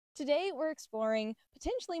Today, we're exploring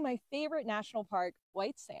potentially my favorite national park,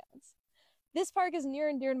 White Sands. This park is near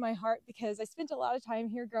and dear to my heart because I spent a lot of time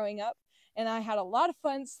here growing up, and I had a lot of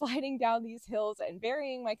fun sliding down these hills and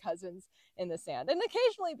burying my cousins in the sand, and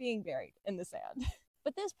occasionally being buried in the sand.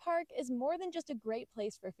 But this park is more than just a great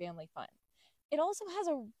place for family fun. It also has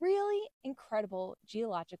a really incredible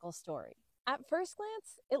geological story. At first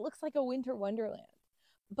glance, it looks like a winter wonderland,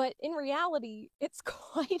 but in reality, it's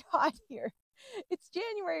quite hot here. It's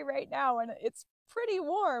January right now and it's pretty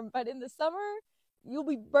warm, but in the summer, you'll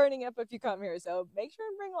be burning up if you come here. So make sure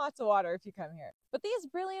and bring lots of water if you come here. But these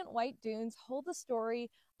brilliant white dunes hold the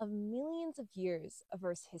story of millions of years of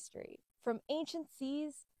Earth's history, from ancient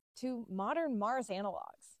seas to modern Mars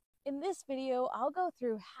analogs. In this video, I'll go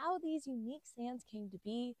through how these unique sands came to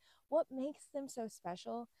be, what makes them so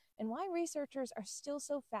special, and why researchers are still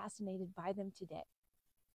so fascinated by them today.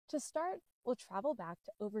 To start, we'll travel back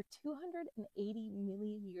to over 280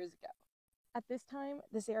 million years ago. At this time,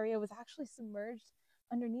 this area was actually submerged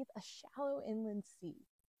underneath a shallow inland sea.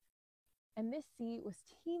 And this sea was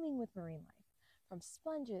teeming with marine life, from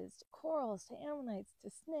sponges to corals to ammonites to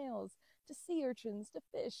snails to sea urchins to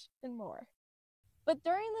fish and more. But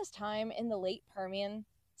during this time in the late Permian,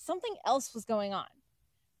 something else was going on: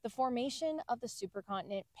 the formation of the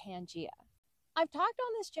supercontinent Pangea. I've talked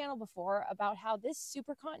on this channel before about how this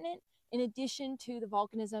supercontinent, in addition to the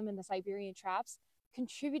volcanism and the Siberian traps,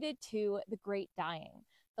 contributed to the Great Dying,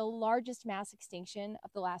 the largest mass extinction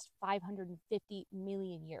of the last 550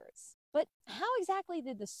 million years. But how exactly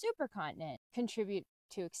did the supercontinent contribute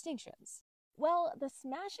to extinctions? Well, the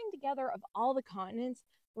smashing together of all the continents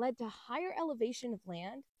led to higher elevation of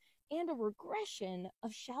land and a regression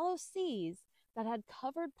of shallow seas that had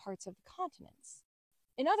covered parts of the continents.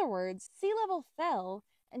 In other words, sea level fell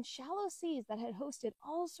and shallow seas that had hosted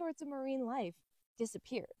all sorts of marine life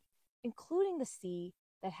disappeared, including the sea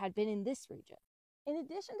that had been in this region. In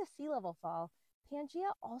addition to sea level fall,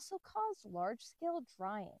 Pangea also caused large-scale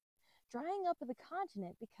drying up of the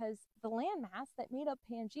continent because the landmass that made up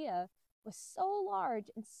Pangea was so large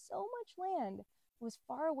and so much land was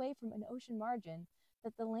far away from an ocean margin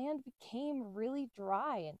that the land became really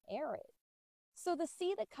dry and arid. So the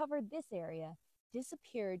sea that covered this area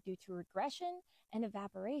disappeared due to regression and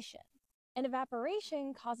evaporation. And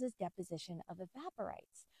evaporation causes deposition of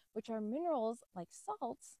evaporites, which are minerals like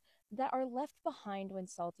salts that are left behind when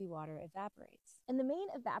salty water evaporates. And the main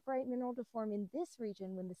evaporite mineral to form in this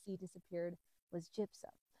region when the sea disappeared was gypsum,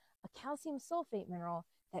 a calcium sulfate mineral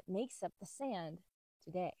that makes up the sand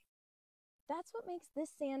today. That's what makes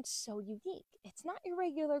this sand so unique. It's not your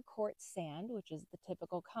regular quartz sand, which is the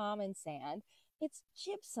typical common sand. It's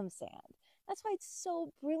gypsum sand. That's why it's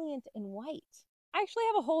so brilliant and white. I actually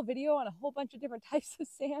have a whole video on a whole bunch of different types of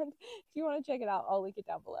sand. If you want to check it out, I'll link it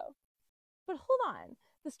down below. But hold on,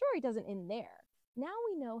 the story doesn't end there. Now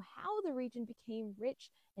we know how the region became rich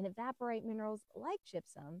in evaporite minerals like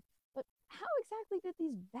gypsum, but how exactly did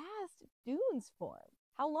these vast dunes form?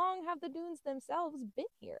 How long have the dunes themselves been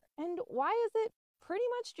here? And why is it pretty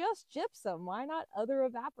much just gypsum? Why not other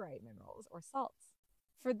evaporite minerals or salts?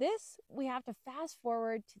 For this, we have to fast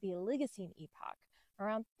forward to the Oligocene epoch,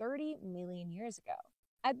 around 30 million years ago.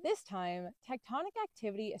 At this time, tectonic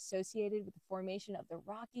activity associated with the formation of the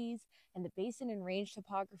Rockies and the basin and range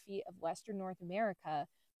topography of Western North America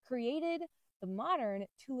created the modern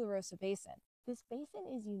Tularosa Basin. This basin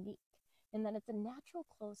is unique in that it's a natural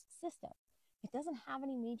closed system. It doesn't have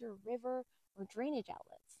any major river or drainage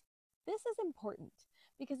outlets. This is important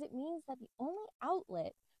because it means that the only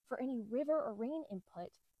outlet for any river or rain input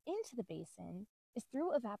into the basin is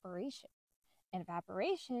through evaporation. And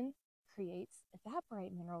evaporation creates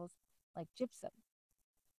evaporite minerals like gypsum.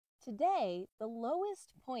 Today, the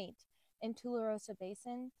lowest point in Tularosa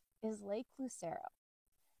Basin is Lake Lucero.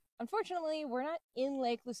 Unfortunately, we're not in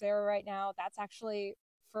Lake Lucero right now. That's actually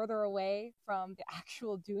further away from the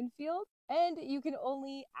actual dune field, and you can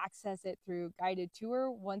only access it through guided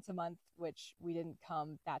tour once a month, which we didn't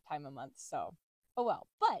come that time of month, so oh well.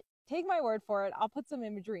 But take my word for it, I'll put some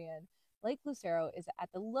imagery in. Lake Lucero is at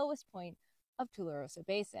the lowest point of Tularosa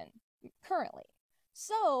Basin currently.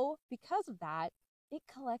 So because of that, it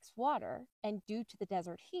collects water, and due to the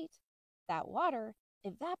desert heat, that water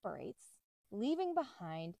evaporates, leaving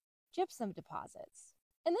behind gypsum deposits.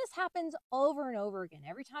 And this happens over and over again.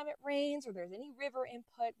 Every time it rains or there's any river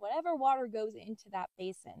input, whatever water goes into that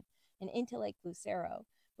basin and into Lake Lucero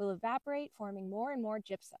will evaporate, forming more and more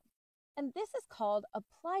gypsum. And this is called a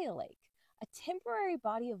playa lake, a temporary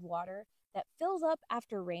body of water that fills up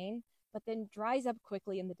after rain, but then dries up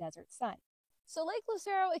quickly in the desert sun. So Lake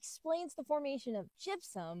Lucero explains the formation of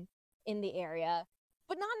gypsum in the area,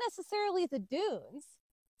 but not necessarily the dunes.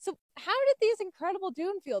 So how did these incredible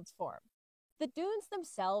dune fields form? The dunes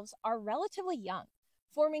themselves are relatively young,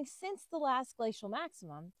 forming since the last glacial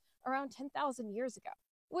maximum around 10,000 years ago,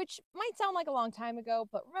 which might sound like a long time ago,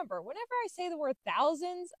 but remember, whenever I say the word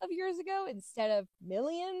thousands of years ago instead of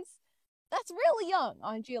millions, that's really young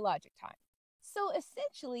on geologic time. So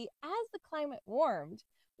essentially, as the climate warmed,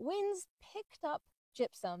 winds picked up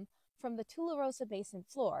gypsum from the Tularosa Basin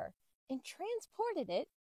floor and transported it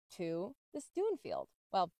to this dune field.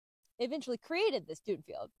 Well, eventually created this dune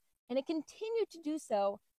field, and it continued to do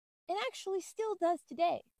so, and actually still does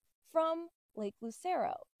today, from Lake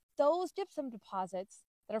Lucero. Those gypsum deposits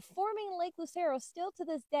that are forming in Lake Lucero still to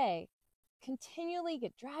this day continually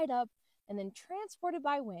get dried up and then transported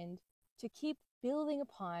by wind to keep building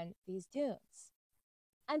upon these dunes.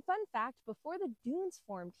 And fun fact, before the dunes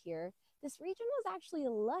formed here, this region was actually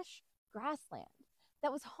a lush grassland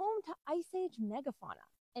that was home to Ice Age megafauna,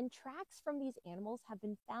 and tracks from these animals have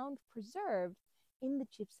been found preserved in the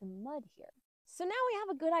gypsum mud here. So now we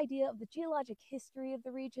have a good idea of the geologic history of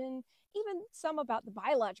the region, even some about the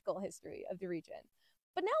biological history of the region.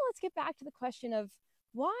 But now let's get back to the question of,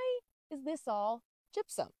 why is this all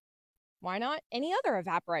gypsum? Why not any other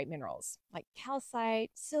evaporite minerals like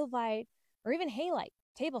calcite, sylvite, or even halite,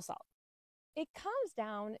 table salt? It comes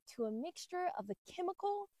down to a mixture of the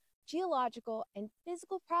chemical, geological, and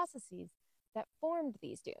physical processes that formed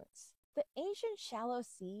these dunes. The ancient shallow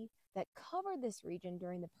sea that covered this region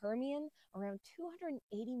during the Permian around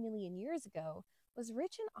 280 million years ago was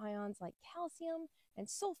rich in ions like calcium and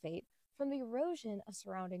sulfate from the erosion of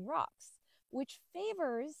surrounding rocks, which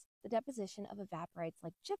favors the deposition of evaporites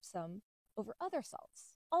like gypsum over other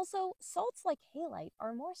salts. Also, salts like halite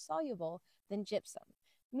are more soluble than gypsum,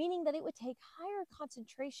 meaning that it would take higher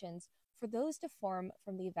concentrations for those to form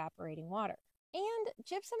from the evaporating water. And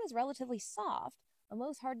gypsum is relatively soft, a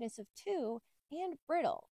Mohs hardness of 2, and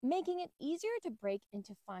brittle, making it easier to break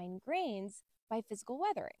into fine grains by physical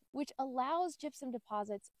weathering, which allows gypsum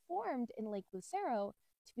deposits formed in Lake Lucero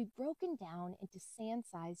to be broken down into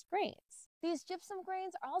sand-sized grains. These gypsum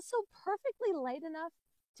grains are also perfectly light enough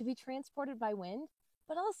to be transported by wind,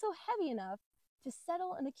 but also heavy enough to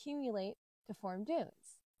settle and accumulate to form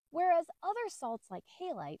dunes. Whereas other salts like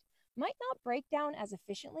halite might not break down as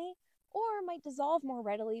efficiently or might dissolve more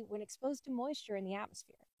readily when exposed to moisture in the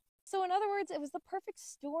atmosphere. So in other words, it was the perfect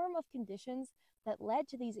storm of conditions that led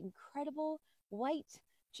to these incredible white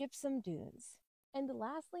gypsum dunes. And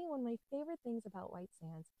lastly, one of my favorite things about white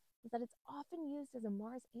sands is that it's often used as a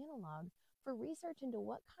Mars analog for research into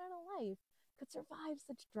what kind of life could survive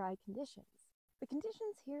such dry conditions. The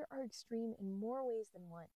conditions here are extreme in more ways than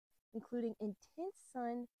one, including intense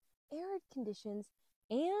sun, arid conditions,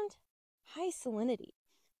 and high salinity,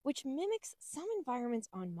 which mimics some environments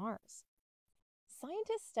on Mars.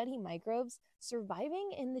 Scientists study microbes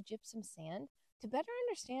surviving in the gypsum sand to better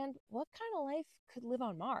understand what kind of life could live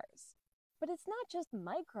on Mars. But it's not just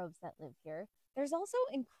microbes that live here. There's also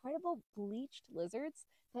incredible bleached lizards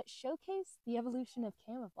that showcase the evolution of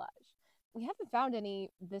camouflage. We haven't found any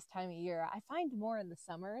this time of year. I find more in the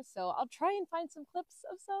summer, so I'll try and find some clips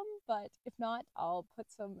of some, but if not, I'll put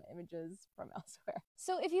some images from elsewhere.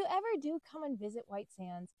 So if you ever do come and visit White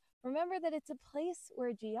Sands, remember that it's a place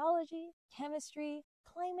where geology, chemistry,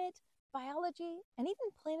 climate, biology, and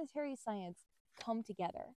even planetary science come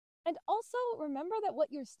together. And also remember that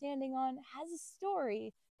what you're standing on has a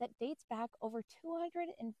story that dates back over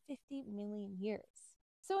 250 million years.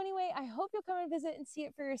 So anyway, I hope you'll come and visit and see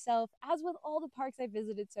it for yourself. As with all the parks I've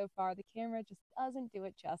visited so far, the camera just doesn't do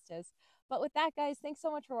it justice. But with that, guys, thanks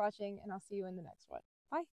so much for watching, and I'll see you in the next one.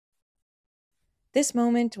 Bye. This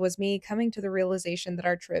moment was me coming to the realization that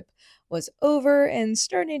our trip was over and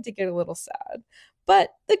starting to get a little sad.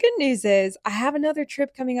 But the good news is I have another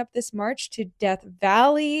trip coming up this March to Death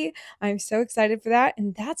Valley. I'm so excited for that.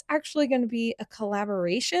 And that's actually going to be a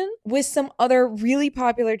collaboration with some other really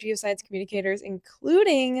popular geoscience communicators,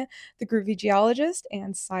 including the Groovy Geologist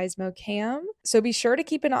and Seismocam. So be sure to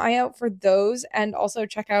keep an eye out for those, and also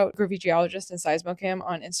check out Groovy Geologist and Seismocam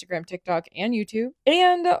on Instagram, TikTok, and YouTube.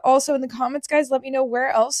 And also in the comments, guys, let me know where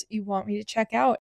else you want me to check out.